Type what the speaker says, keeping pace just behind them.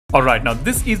Alright, now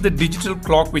this is the digital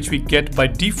clock which we get by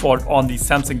default on the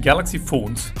Samsung Galaxy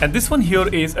phones. And this one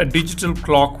here is a digital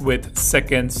clock with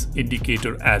seconds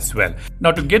indicator as well.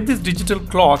 Now to get this digital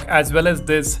clock as well as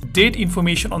this date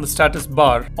information on the status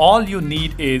bar, all you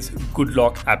need is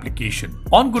GoodLock application.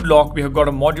 On GoodLock, we have got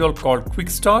a module called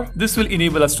QuickStar. This will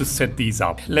enable us to set these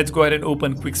up. Let's go ahead and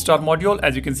open QuickStar module.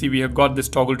 As you can see, we have got this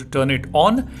toggle to turn it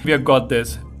on. We have got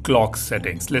this clock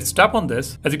settings. Let's tap on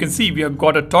this. As you can see, we have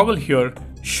got a toggle here,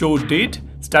 show date.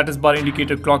 Status bar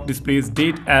indicator clock displays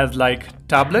date as like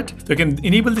tablet. So you can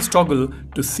enable this toggle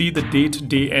to see the date,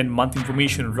 day and month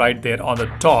information right there on the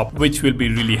top, which will be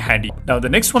really handy. Now the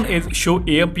next one is show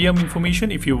AM PM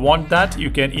information. If you want that, you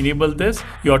can enable this.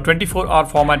 Your 24-hour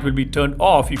format will be turned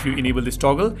off if you enable this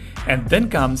toggle, and then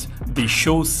comes the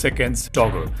show seconds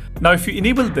toggle. Now if you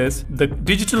enable this, the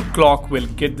digital clock will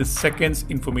get the seconds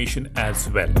information as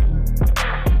well.